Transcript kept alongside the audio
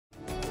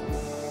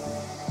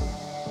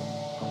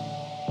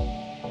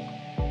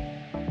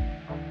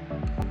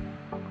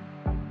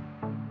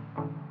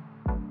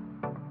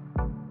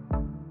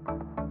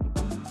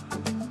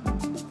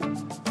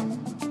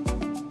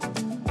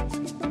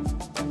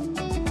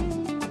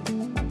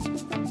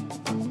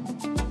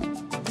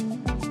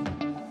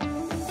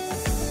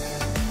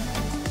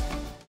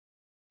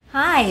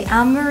Hi,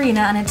 I'm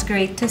Marina and it's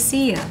great to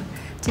see you.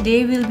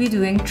 Today we'll be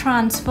doing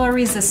transfer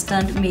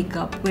resistant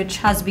makeup, which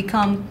has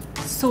become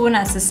so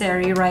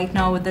necessary right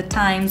now with the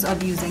times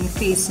of using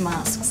face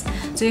masks.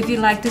 So if you'd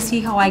like to see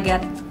how I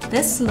get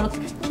this look,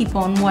 keep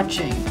on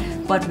watching.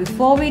 But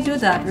before we do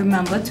that,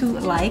 remember to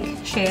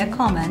like, share,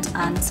 comment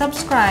and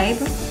subscribe.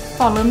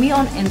 Follow me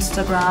on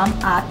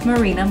Instagram at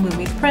Marina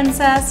Mermaid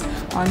Princess,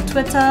 on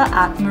Twitter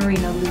at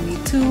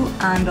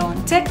MarinaLouis2 and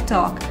on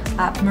TikTok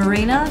at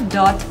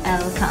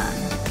marina.elkan.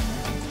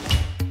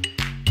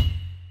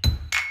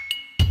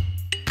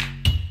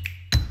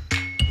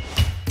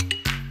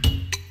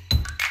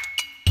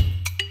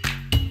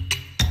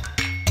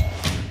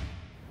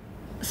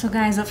 So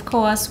guys, of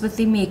course, with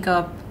the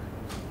makeup,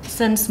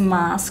 since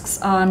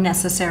masks are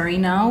necessary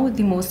now,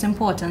 the most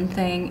important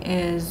thing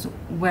is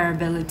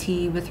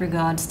wearability with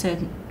regards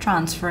to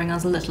transferring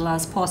as little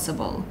as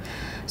possible.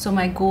 So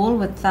my goal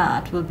with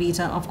that will be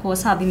to, of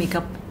course, have the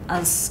makeup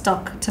as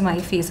stuck to my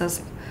face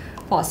as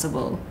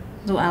possible.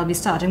 So I'll be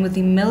starting with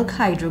the Milk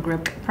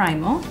Hydrogrip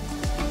Primer.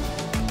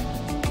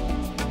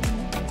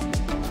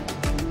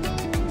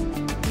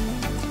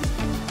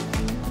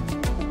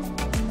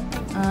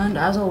 And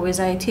as always,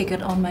 I take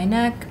it on my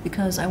neck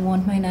because I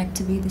want my neck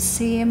to be the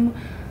same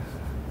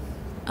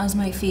as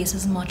my face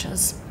as much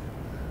as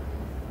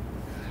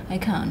I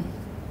can.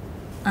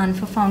 And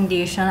for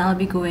foundation, I'll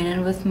be going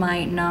in with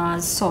my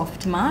Nars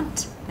Soft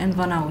Matte in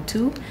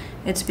Vanuatu.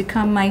 It's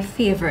become my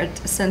favorite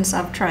since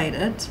I've tried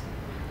it.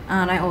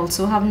 And I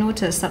also have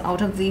noticed that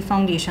out of the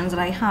foundations that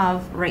I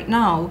have right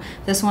now,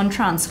 this one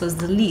transfers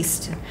the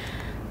least.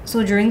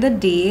 So during the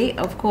day,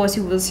 of course,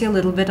 you will see a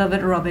little bit of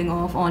it rubbing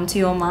off onto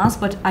your mask,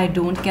 but I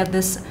don't get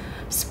this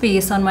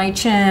space on my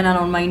chin and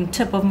on my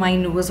tip of my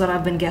nose that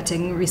I've been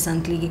getting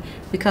recently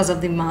because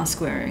of the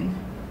mask wearing.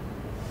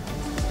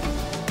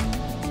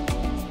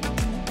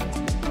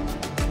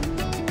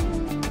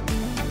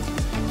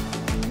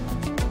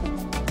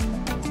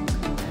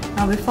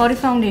 Now before the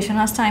foundation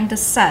has time to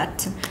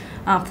set,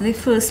 after the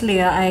first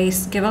layer, I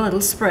give a little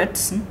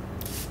spritz.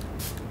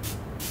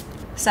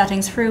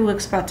 Setting spray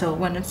works better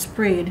when it's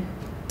sprayed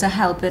to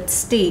help it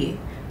stay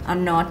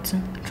and not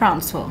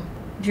transfer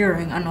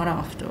during and not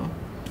after.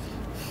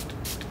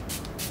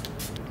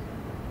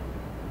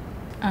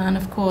 And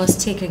of course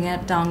taking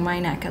it down my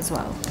neck as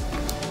well.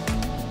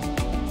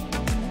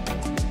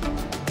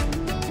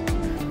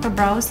 For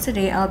brows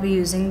today, I'll be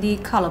using the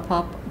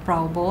Colourpop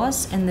Brow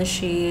Boss in the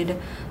shade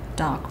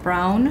Dark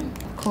Brown.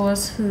 Of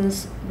course,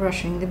 who's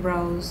brushing the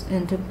brows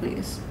into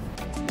place.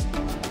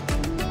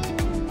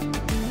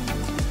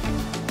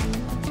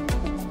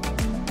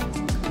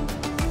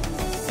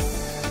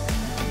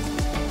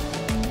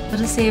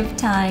 To save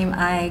time,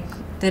 I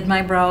did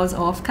my brows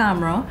off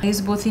camera. I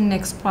used both the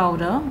NYX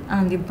powder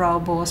and the brow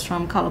boss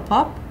from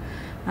Colourpop.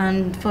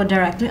 And for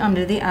directly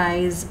under the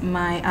eyes,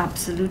 my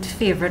absolute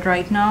favorite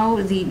right now,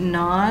 the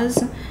Nars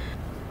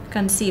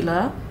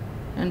concealer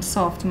in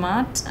Soft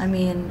Matte. I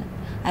mean,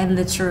 I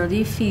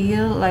literally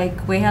feel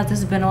like, where has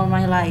this been all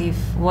my life?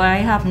 Why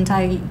haven't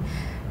I,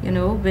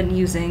 been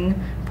using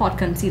pot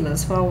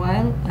concealers for a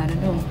while? I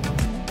don't know.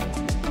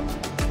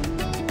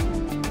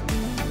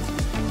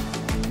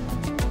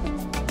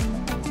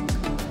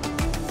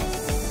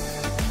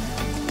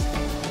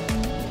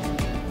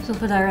 So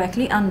for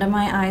directly under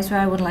my eyes where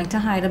I would like to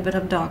hide a bit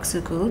of dark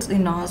circles, the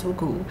Nars will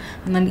go.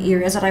 And then the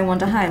areas that I want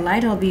to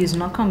highlight, I'll be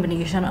using a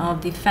combination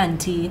of the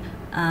Fenty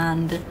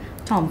and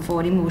Tom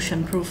Ford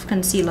Emotion Proof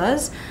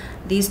concealers.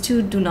 These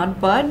two do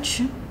not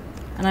budge.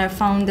 And I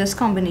found this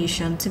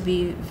combination to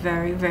be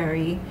very,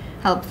 very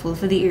helpful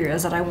for the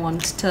areas that I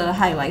want to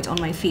highlight on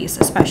my face,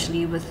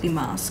 especially with the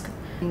mask.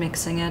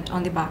 Mixing it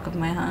on the back of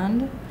my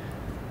hand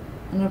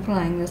and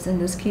applying this, in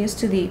this case,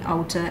 to the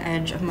outer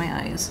edge of my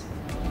eyes.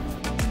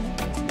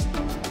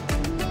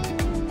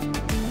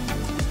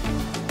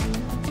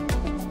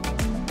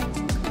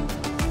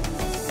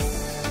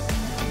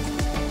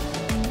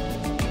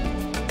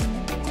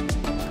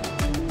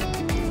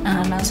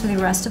 And as for the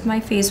rest of my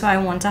face where I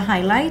want to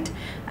highlight,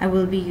 I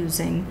will be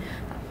using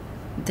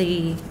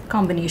the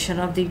combination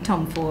of the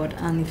Tom Ford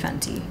and the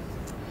Fenty.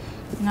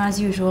 And as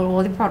usual,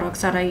 all the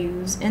products that I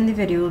use in the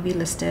video will be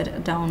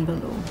listed down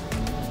below.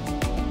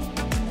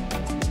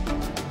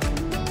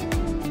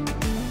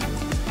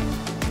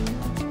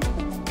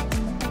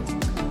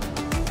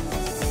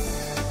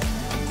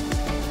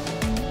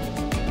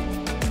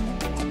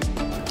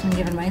 I'm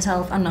giving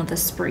myself another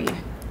spray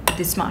with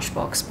the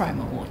Smashbox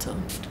Primer Water.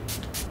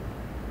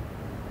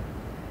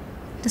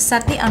 To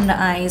set the under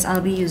eyes, I'll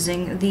be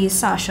using the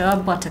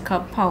Sacha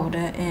Buttercup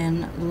powder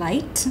in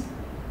Light.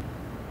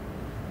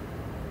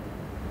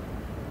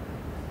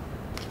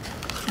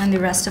 And the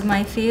rest of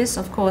my face,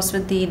 of course,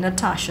 with the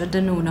Natasha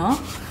Denona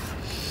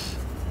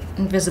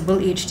Invisible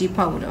HD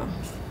powder.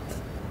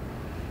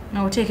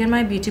 Now taking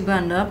my Beauty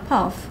Blender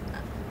puff,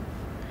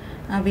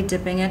 I'll be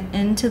dipping it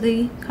into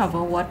the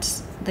cover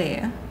what's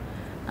there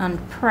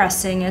and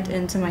pressing it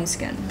into my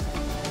skin.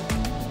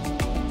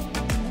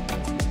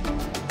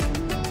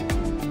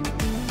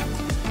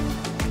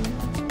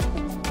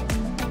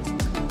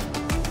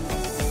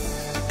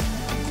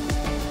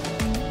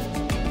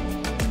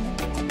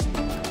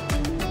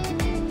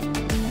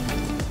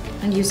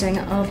 and using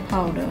a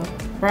powder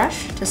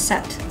brush to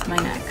set my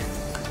neck.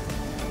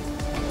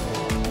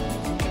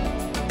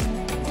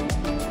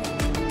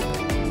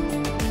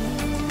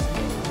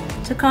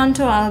 To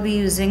contour, I'll be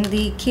using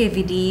the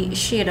KVD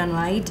Shade and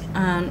Light,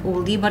 an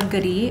oldie but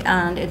goodie,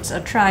 and it's a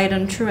tried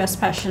and true,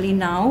 especially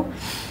now.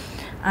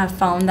 I've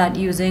found that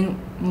using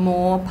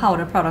more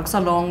powder products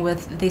along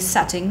with the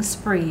setting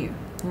spray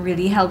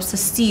really helps to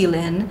seal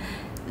in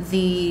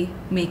the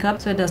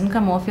makeup so it doesn't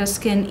come off your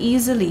skin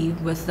easily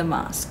with the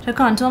mask. To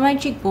contour my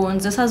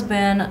cheekbones, this has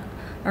been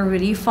a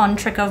really fun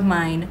trick of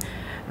mine.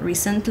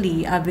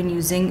 Recently, I've been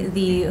using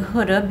the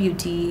Huda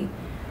Beauty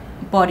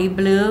Body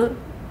Blur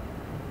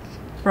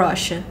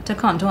brush to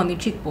contour my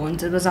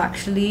cheekbones. It was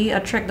actually a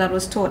trick that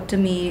was taught to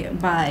me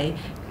by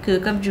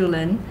KKW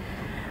Beauty,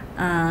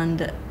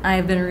 and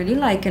I've been really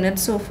liking it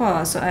so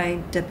far. So I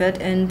dip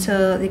it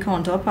into the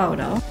contour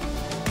powder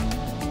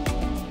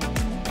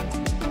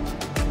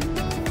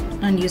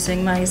and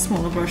using my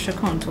smaller brush to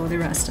contour the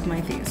rest of my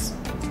face.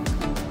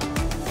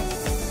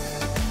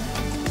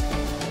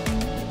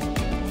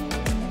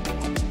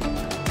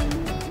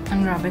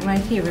 I'm grabbing my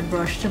favorite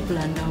brush to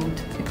blend out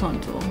the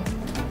contour.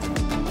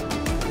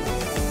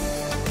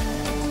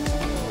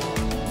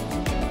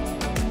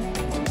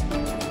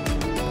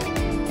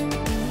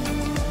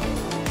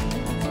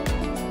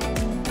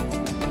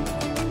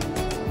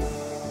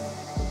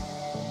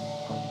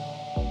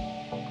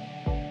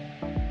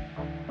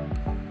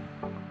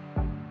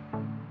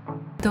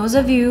 Those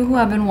of you who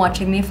have been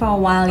watching me for a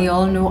while, you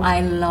all know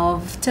I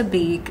love to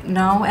bake.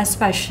 Now,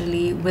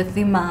 especially with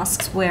the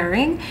masks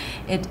wearing,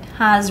 it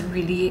has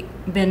really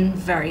been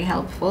very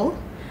helpful.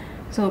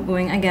 So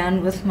going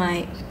again with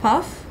my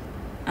puff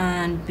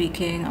and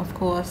baking, of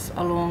course,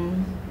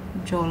 along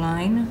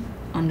jawline,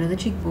 under the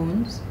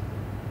cheekbones,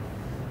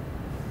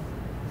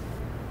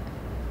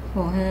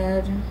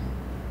 forehead,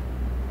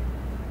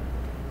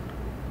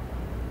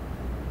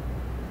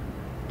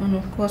 and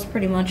of course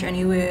pretty much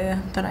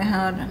anywhere that I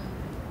had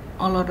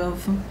a lot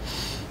of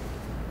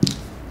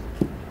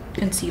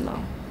concealer.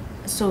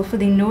 So for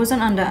the nose and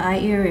under eye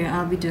area,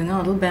 I'll be doing a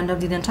little blend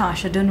of the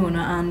Natasha Denona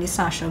and the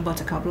Sacha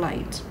Buttercup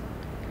Light.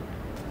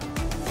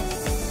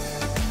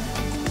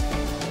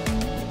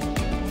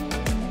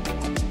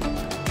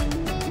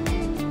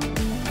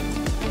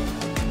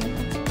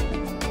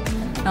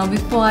 Now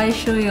before I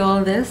show you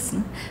all this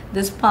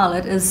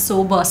palette is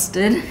so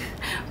busted,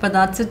 but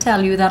that's to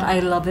tell you that I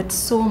love it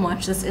so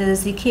much. This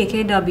is the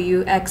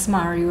KKW X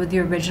Mario, the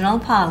original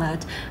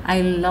palette.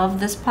 I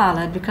love this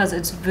palette because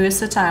it's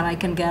versatile. I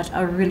can get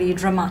a really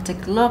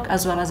dramatic look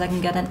as well as I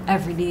can get an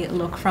everyday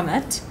look from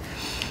it.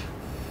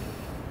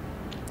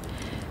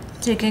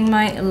 Taking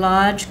my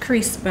large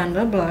crease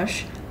bender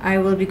blush, I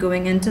will be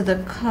going into the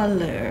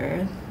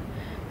color,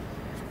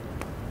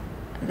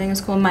 I think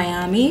it's called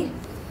Miami.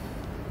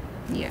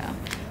 Yeah,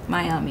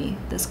 Miami,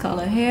 this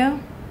color here,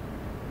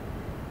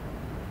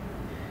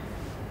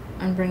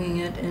 and bringing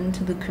it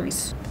into the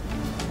crease.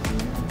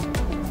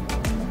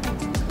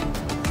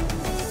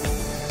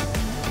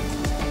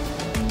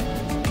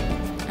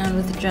 And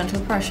with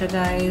gentle pressure,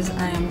 guys,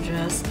 I am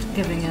just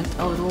giving it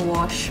a little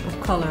wash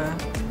of color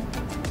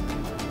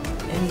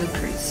in the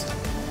crease.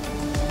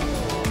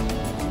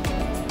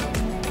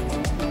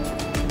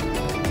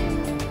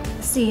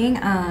 Seeing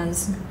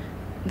as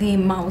the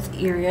mouth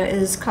area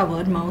is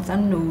covered, mouth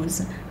and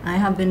nose, I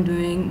have been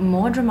doing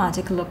more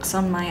dramatic looks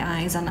on my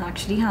eyes and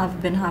actually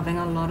have been having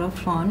a lot of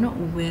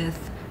fun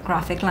with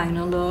graphic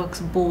liner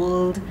looks,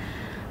 bold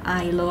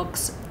eye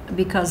looks,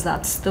 because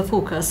that's the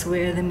focus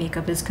where the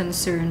makeup is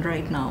concerned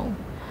right now.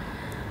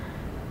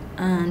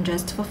 And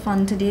just for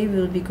fun today,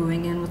 we'll be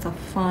going in with a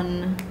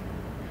fun,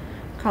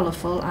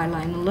 colorful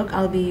eyeliner look.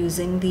 I'll be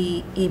using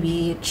the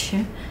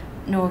ABH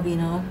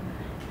Norvina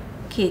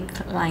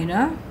Cake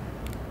Liner,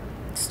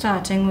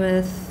 starting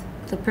with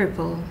the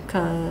purple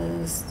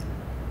because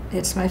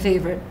it's my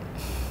favorite,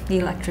 the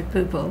electric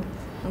purple.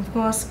 Of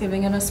course,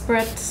 giving it a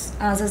spritz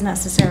as is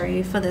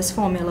necessary for this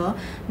formula.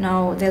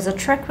 Now, there's a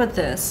trick with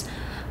this.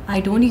 I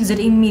don't use it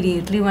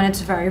immediately when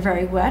it's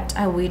very wet.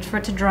 I wait for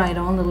it to dry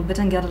down a little bit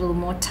and get a little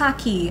more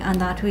tacky,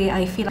 and that way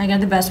I feel I get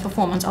the best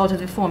performance out of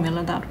the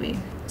formula that way.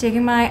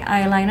 Taking my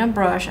eyeliner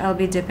brush, I'll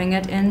be dipping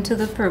it into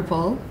the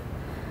purple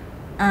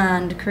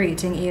and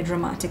creating a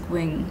dramatic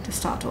wing to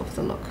start off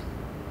the look.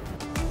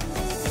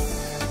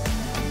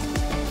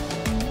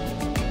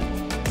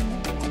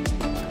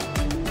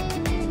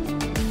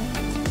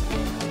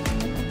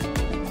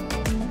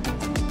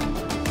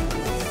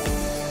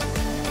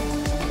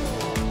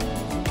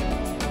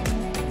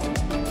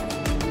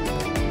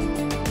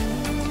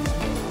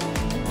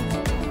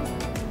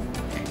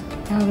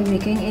 I'll be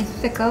making a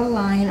thicker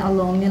line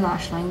along the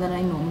lash line than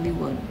I normally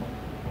would.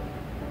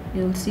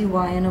 You'll see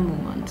why in a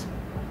moment.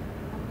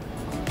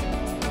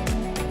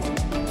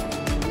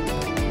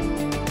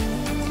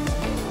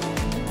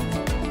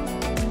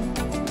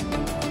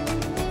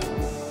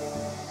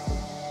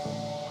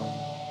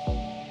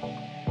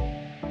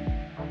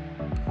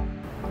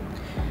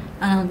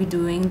 And I'll be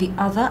doing the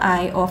other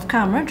eye off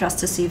camera just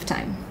to save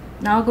time.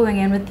 Now going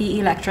in with the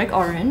electric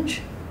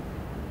orange.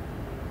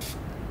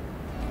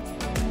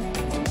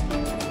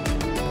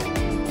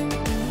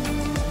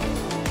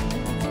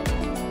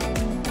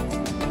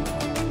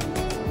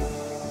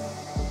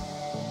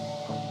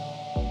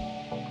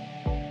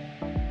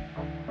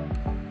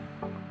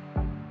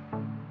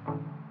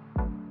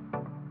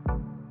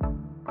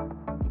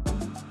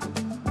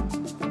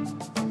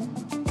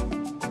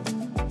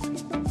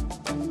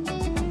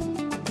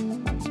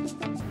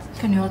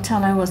 Can you all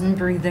tell I wasn't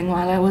breathing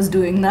while I was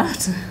doing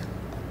that?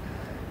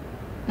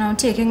 Now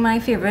taking my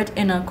favorite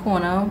inner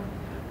corner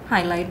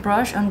highlight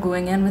brush and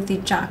going in with the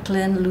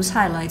Jaclyn loose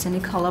highlights in the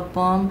color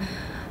Bomb.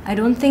 I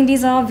don't think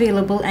these are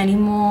available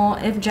anymore.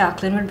 If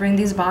Jaclyn would bring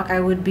these back, I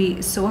would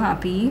be so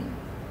happy.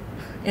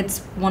 It's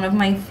one of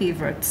my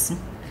favorites.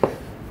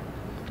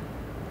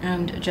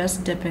 And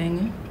just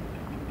dipping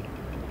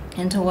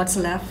into what's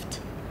left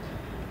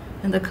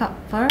in the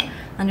cover.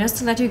 And just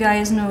to let you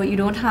guys know, you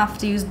don't have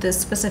to use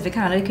this specific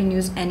highlighter. You can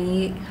use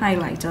any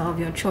highlighter of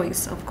your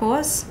choice, of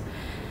course.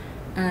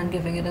 And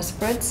giving it a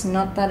spritz,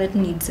 not that it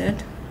needs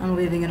it, and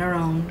waving it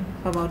around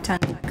for about 10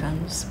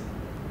 seconds.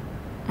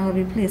 I'll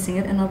be placing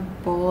it in a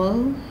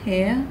ball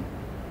here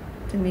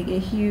to make a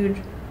huge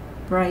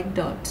bright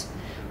dot,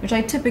 which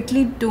I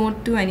typically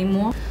don't do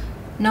anymore.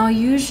 Now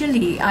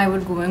usually I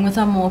would go in with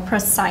a more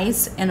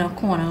precise inner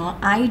corner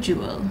eye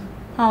jewel.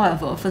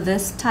 However, for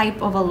this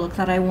type of a look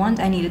that I want,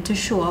 I needed to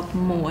show up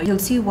more. You'll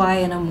see why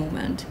in a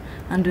moment.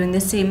 I'm doing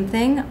the same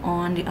thing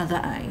on the other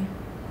eye.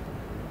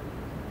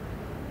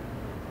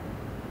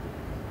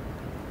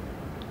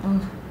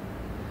 Oh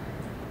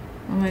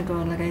my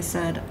god, like I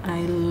said,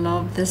 I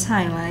love this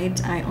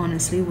highlight. I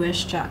honestly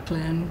wish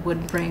Jaclyn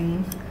would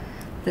bring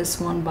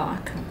this one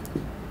back.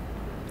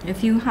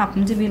 If you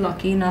happen to be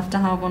lucky enough to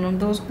have one of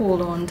those,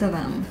 hold on to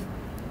them.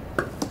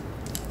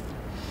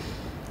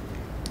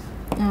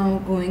 Now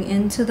going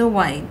into the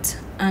white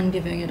and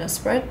giving it a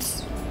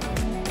spritz.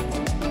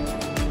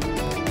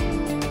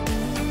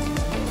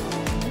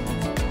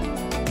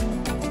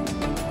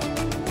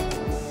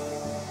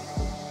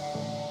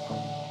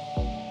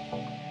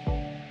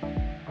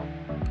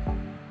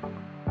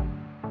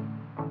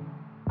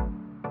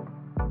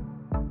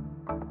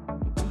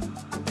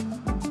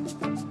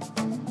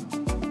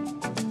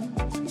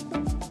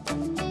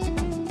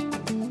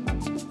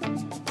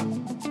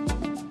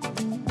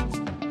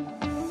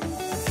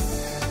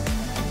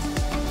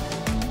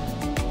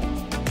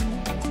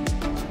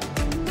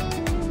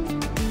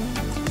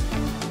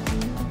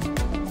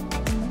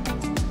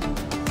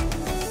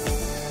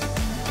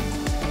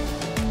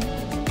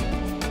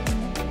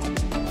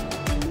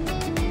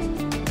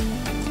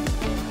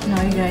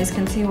 Now you guys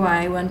can see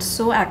why I went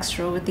so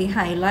extra with the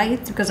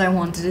highlight, because I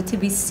wanted it to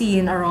be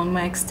seen around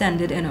my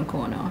extended inner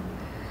corner.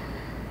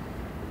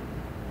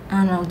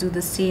 And I'll do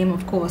the same,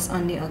 of course,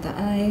 on the other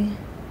eye.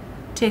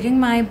 Taking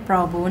my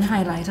brow bone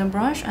highlighter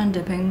brush and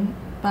dipping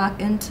back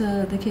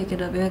into the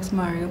KKW X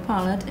Mario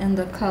palette in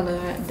the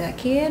color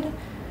Decade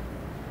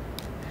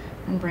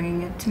and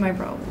bringing it to my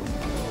brow bone.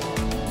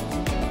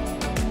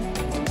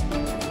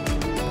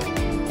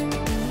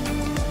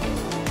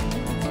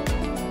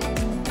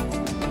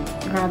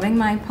 Grabbing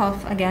my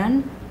puff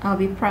again, I'll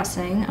be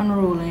pressing and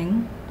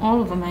rolling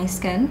all over my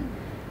skin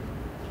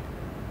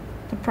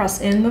to press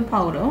in the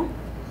powder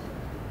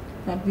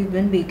that we've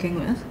been baking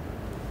with.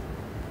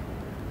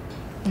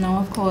 Now,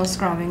 of course,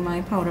 grabbing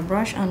my powder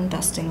brush and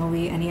dusting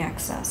away any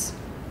excess.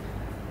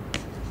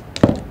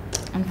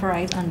 And for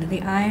right under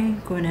the eye,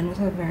 going in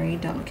with a very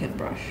delicate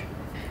brush.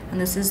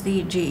 And this is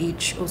the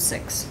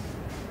JH06.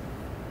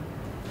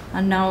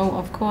 And now,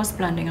 of course,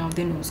 blending out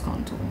the nose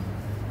contour.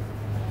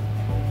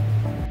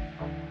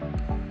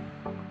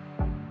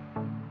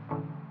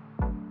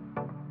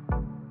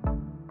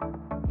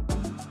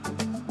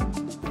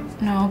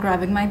 Now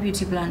grabbing my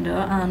beauty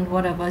blender and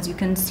whatever, as you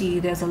can see,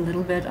 there's a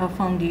little bit of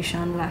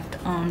foundation left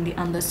on the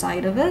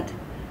underside of it,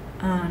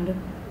 and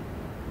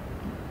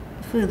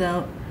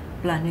further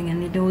blending in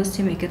the nose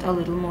to make it a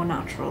little more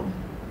natural.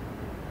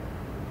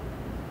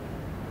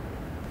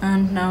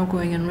 And now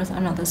going in with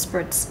another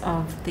spritz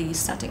of the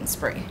setting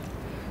spray.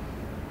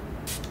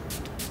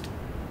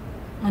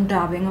 And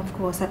dabbing, of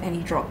course, at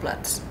any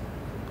droplets.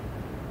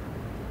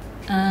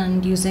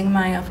 And using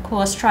my, of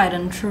course, tried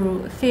and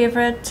true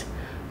favorite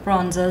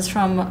bronzers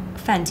from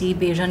Fenty,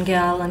 Bajan,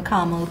 Gyal, and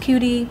Caramel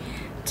Cutie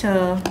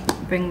to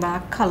bring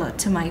back color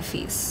to my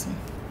face.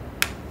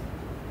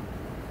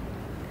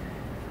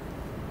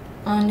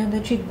 Under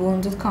the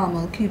cheekbones with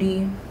Caramel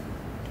Cutie,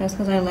 just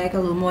because I like a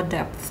little more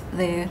depth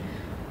there.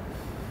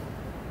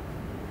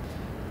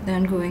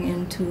 Then going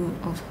into,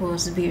 of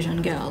course,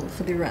 Bajan Gyal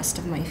for the rest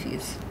of my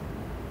face.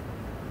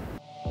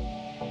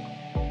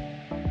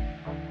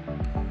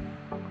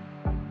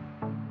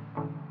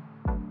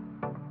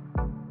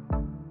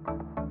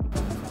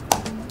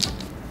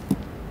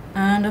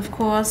 And of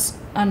course,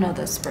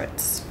 another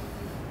spritz.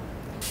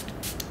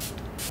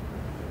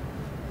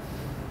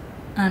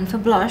 And for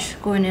blush,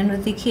 going in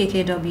with the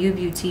KKW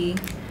Beauty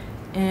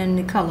in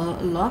the color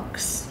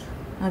Luxe.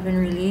 I've been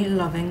really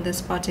loving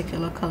this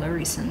particular color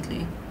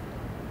recently.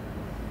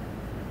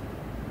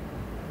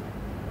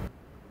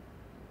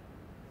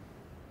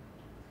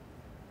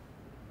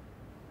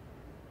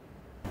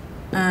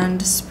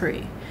 And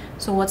spray.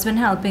 So what's been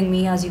helping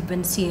me, as you've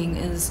been seeing,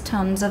 is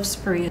tons of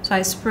spray. So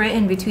I spray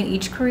in between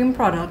each cream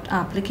product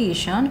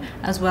application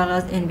as well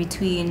as in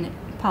between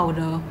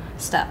powder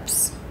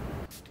steps.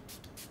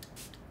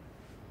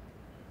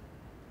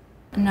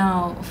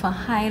 Now for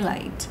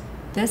highlight,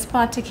 This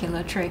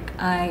particular trick,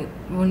 I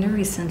only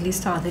recently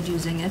started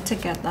using it to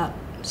get that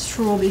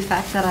strobe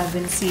effect that I've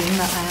been seeing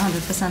that I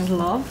 100%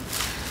 love.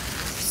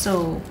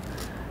 So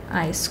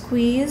I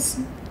squeeze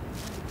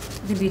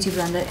the beauty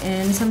blender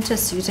in some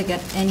tissue to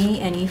get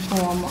any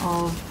form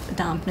of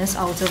dampness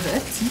out of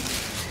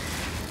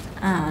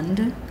it,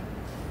 and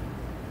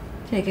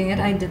taking it,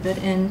 I dip it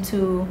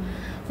into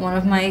one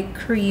of my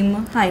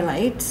cream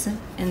highlights.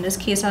 In this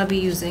case, I'll be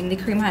using the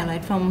cream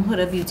highlight from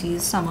Huda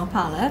Beauty's summer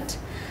palette.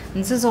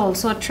 And this is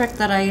also a trick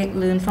that I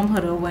learned from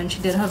Huda when she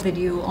did her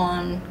video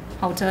on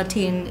how to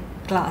attain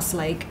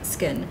glass-like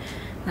skin.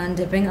 And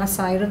dipping a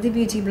side of the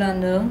beauty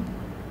blender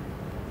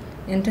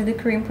into the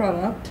cream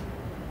product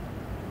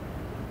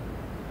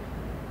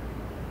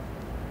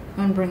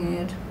and bringing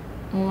it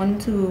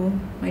onto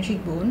my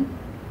cheekbone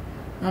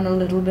and a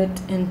little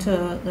bit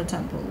into the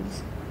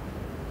temples.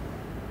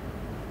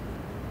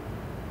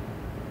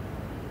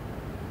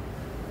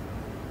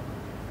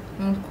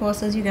 And of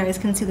course, as you guys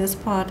can see, this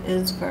part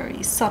is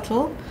very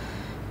subtle,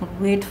 but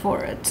wait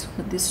for it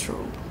with this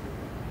strobe.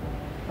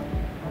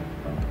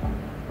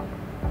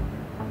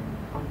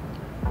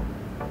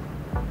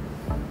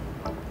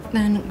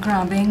 Then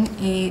grabbing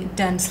a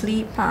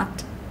densely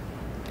packed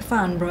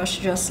fan brush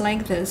just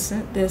like this.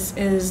 This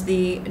is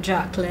the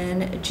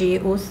Jaclyn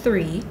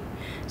J03.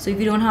 So if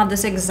you don't have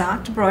this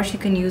exact brush, you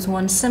can use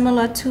one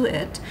similar to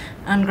it,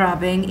 and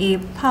grabbing a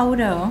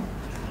powder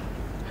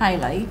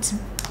highlight.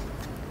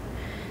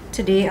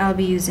 Today I'll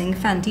be using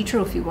Fenty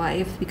Trophy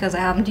Wife because I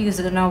haven't used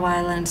it in a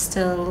while and it's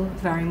still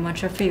very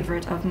much a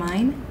favorite of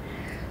mine.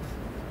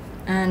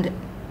 And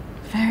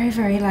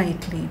very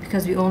lightly,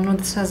 because we all know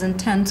this has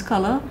intense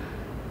color,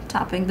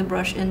 tapping the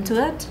brush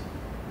into it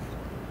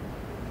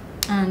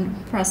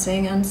and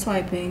pressing and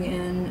swiping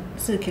in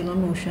circular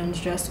motions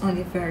just on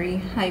the very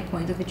high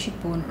point of the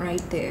cheekbone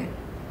right there.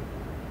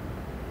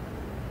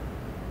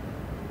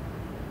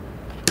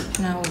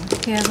 Now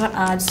here's what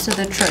adds to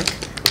the trick.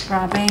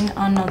 Grabbing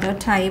another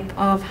type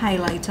of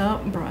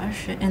highlighter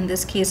brush, in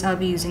this case I'll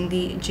be using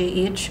the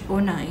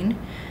JH09.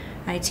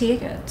 I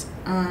take it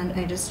and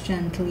I just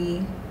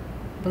gently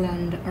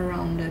blend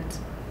around it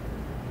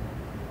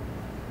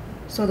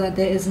so that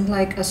there isn't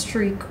like a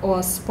streak or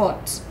a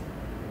spot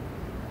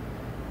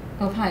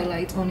of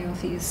highlight on your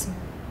face.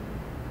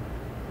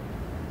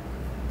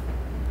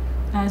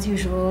 As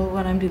usual,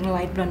 when I'm doing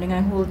light blending, I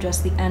hold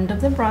just the end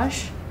of the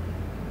brush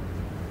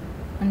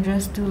and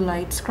just do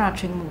light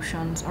scratching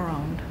motions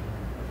around.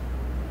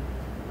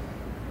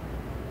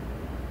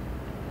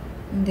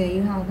 And there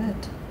you have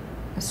it,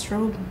 a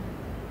strobe.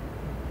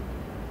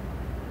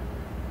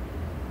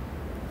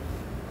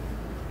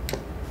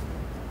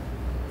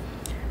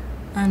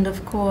 And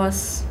of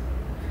course,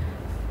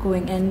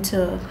 going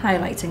into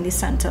highlighting the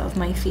center of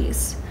my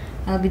face,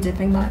 I'll be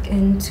dipping back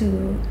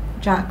into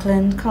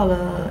Jaclyn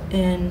Color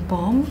in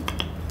Balm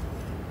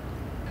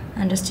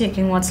and just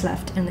taking what's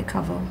left in the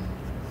cover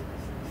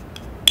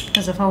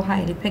because of how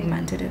highly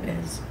pigmented it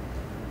is.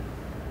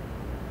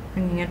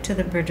 Bringing it to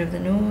the bridge of the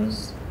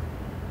nose,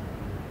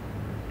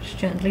 just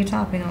gently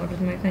tapping out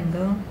with my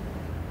finger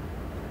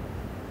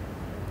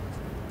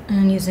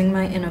and using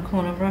my inner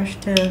corner brush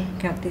to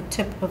get the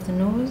tip of the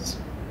nose.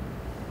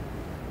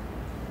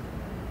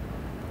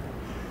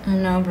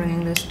 And now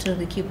bringing this to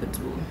the Cupid's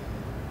bow.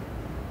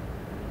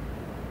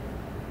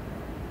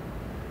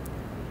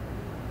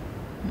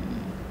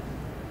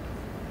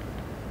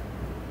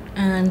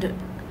 And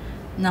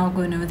now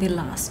going over the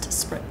last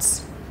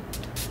spritz.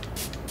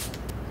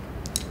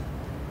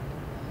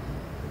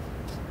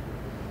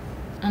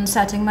 And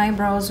setting my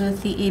brows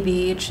with the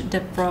ABH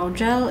Dip Brow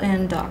Gel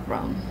in dark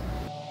brown.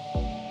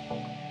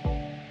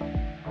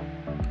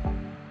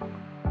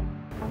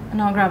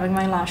 Now grabbing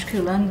my lash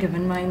curler and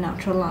giving my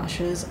natural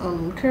lashes a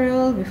little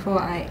curl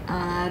before I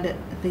add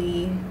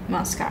the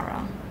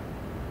mascara.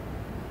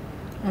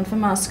 And for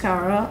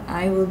mascara,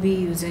 I will be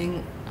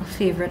using a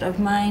favorite of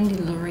mine,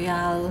 the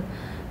L'Oreal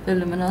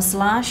Voluminous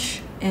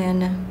Lash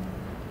in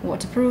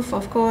waterproof,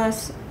 of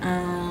course,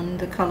 and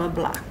the color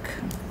black.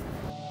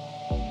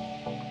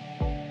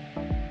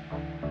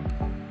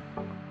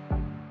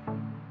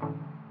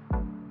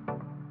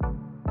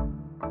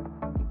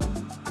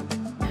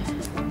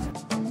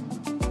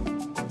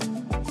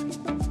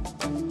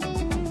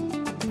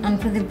 And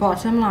for the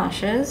bottom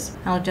lashes,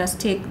 I'll just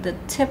take the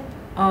tip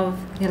of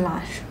the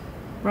lash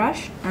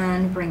brush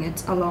and bring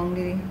it along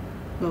the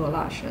lower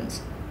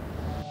lashes.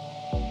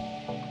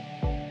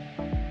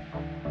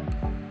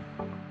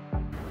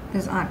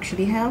 This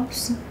actually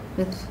helps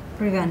with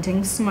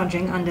preventing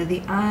smudging under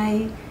the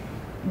eye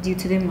due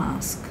to the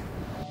mask.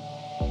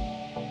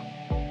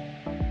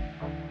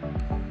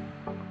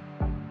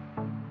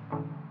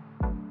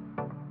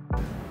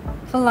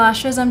 For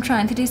lashes, I'm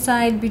trying to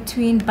decide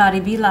between Body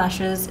Bee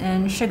lashes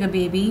in Sugar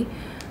Baby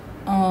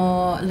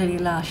or Lily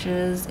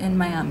lashes in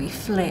Miami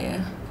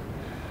Flare.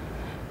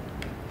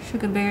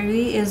 Sugar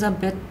Baby is a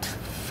bit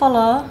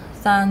fuller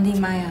than the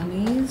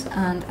Miamis,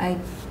 and I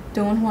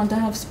don't want to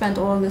have spent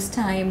all this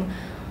time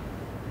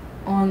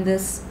on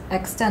this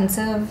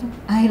extensive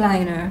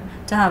eyeliner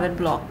to have it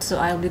blocked. So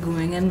I'll be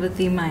going in with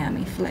the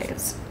Miami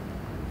Flares.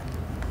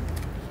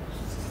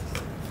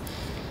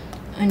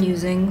 And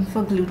using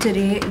for glue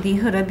today the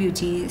Huda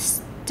Beauty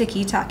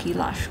Sticky Tacky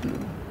Lash Glue.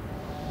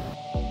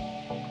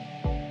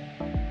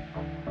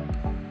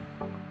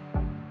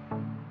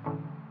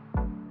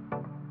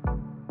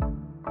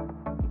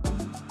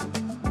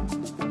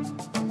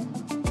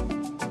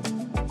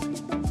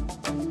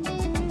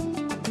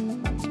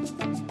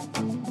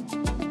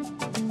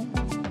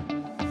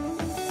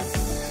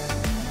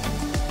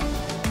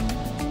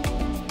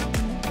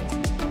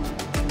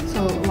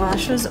 So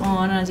lash is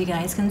on, as you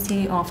guys can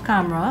see off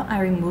camera.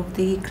 I removed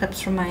the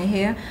clips from my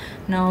hair.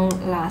 Now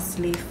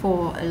lastly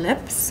for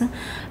lips,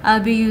 I'll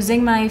be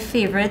using my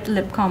favorite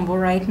lip combo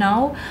right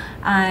now.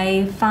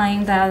 I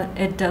find that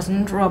it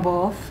doesn't rub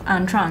off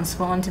and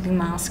transfer onto the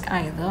mask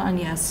either. And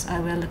yes, I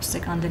wear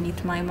lipstick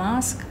underneath my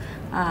mask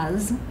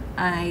as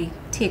I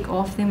take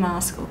off the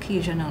mask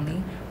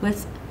occasionally.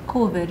 With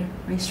COVID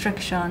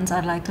restrictions,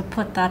 I'd like to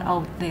put that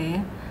out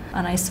there,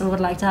 and I still would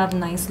like to have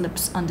nice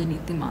lips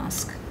underneath the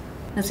mask.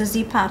 This is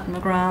the Pat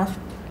McGrath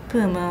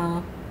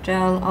Perma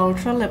Gel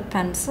Ultra Lip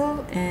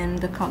Pencil in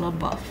the color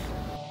Buff.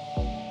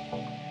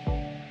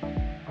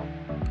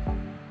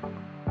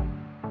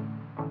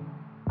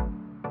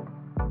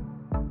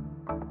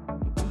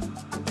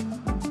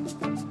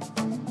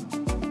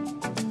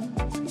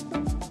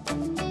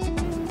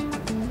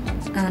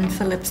 And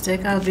for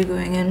lipstick, I'll be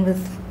going in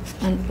with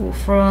an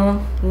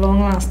Ofra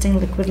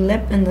long-lasting liquid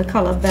lip in the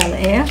color Bel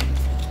Air.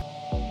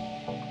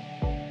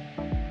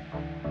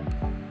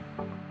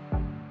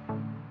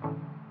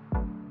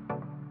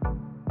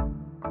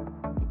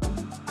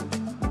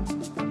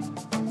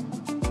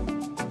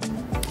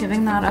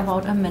 Giving that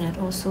about a minute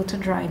or so to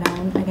dry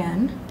down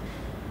again.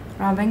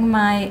 Grabbing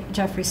my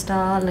Jeffree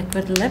Star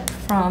liquid lip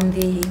from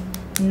the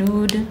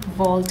Nude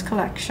Vault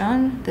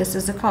collection. This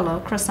is the color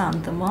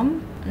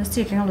Chrysanthemum. Just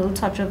taking a little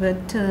touch of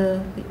it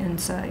to the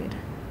inside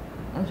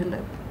of the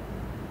lip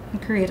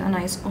and create a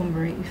nice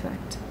ombre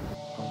effect.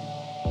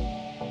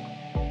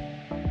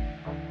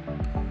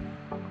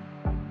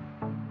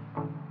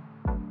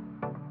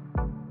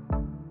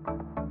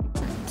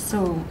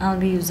 So I'll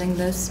be using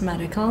this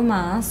medical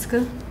mask.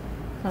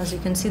 As you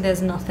can see,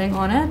 there's nothing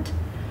on it.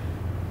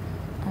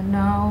 And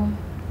now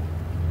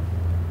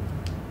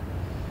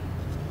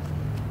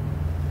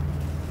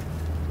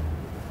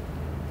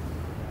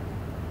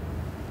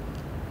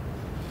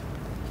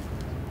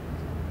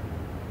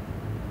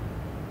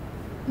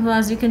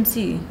as you can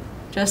see,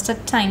 just a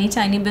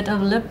tiny bit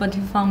of lip, but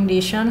the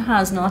foundation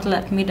has not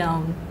let me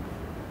down.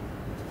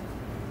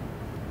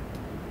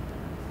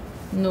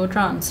 No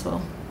transfer.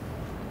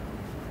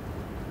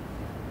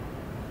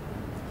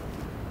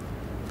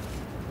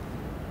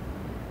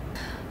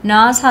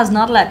 Nars has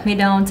not let me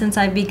down since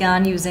I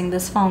began using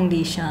this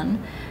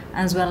foundation,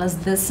 as well as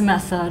this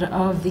method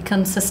of the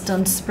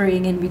consistent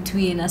spraying in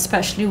between,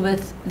 especially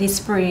with the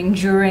spraying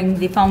during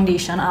the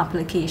foundation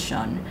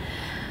application.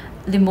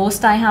 The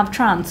most I have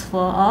transfer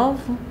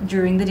of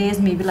during the day is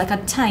maybe like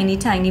a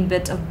tiny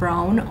bit of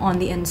brown on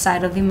the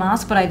inside of the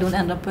mask, but I don't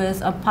end up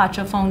with a patch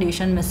of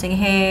foundation missing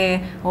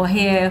hair or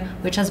hair,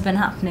 which has been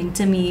happening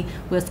to me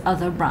with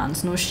other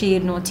brands. No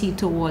shade, no tea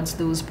towards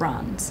those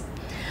brands.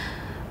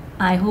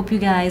 I hope you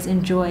guys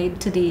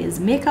enjoyed today's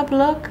makeup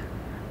look,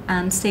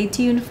 and stay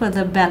tuned for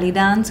the belly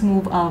dance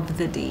move of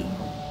the day.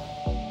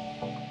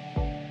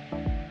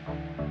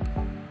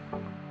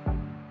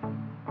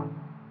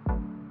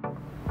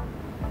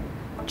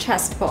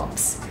 Chest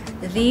pops.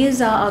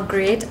 These are a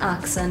great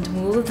accent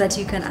move that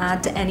you can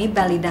add to any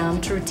belly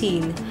dance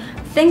routine.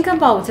 Think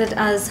about it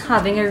as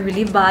having a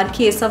really bad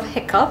case of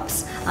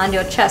hiccups and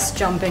your chest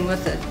jumping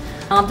with it.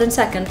 Armed in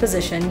second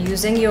position,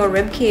 using your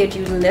rib cage,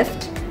 you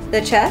lift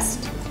the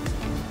chest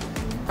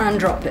and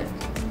drop it.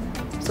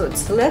 So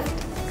it's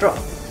lift, drop,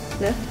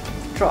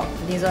 lift, drop.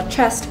 These are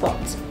chest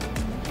pops.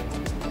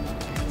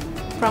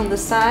 From the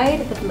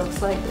side, it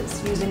looks like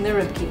this, using the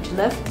rib cage.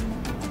 Lift,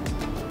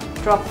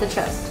 drop the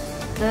chest.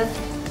 Lift,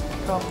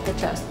 drop the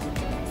chest.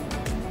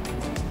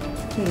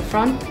 In the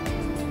front,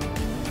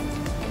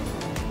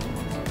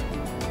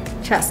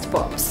 chest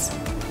pops.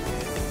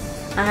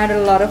 I had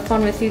a lot of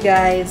fun with you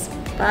guys.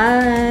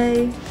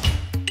 Bye.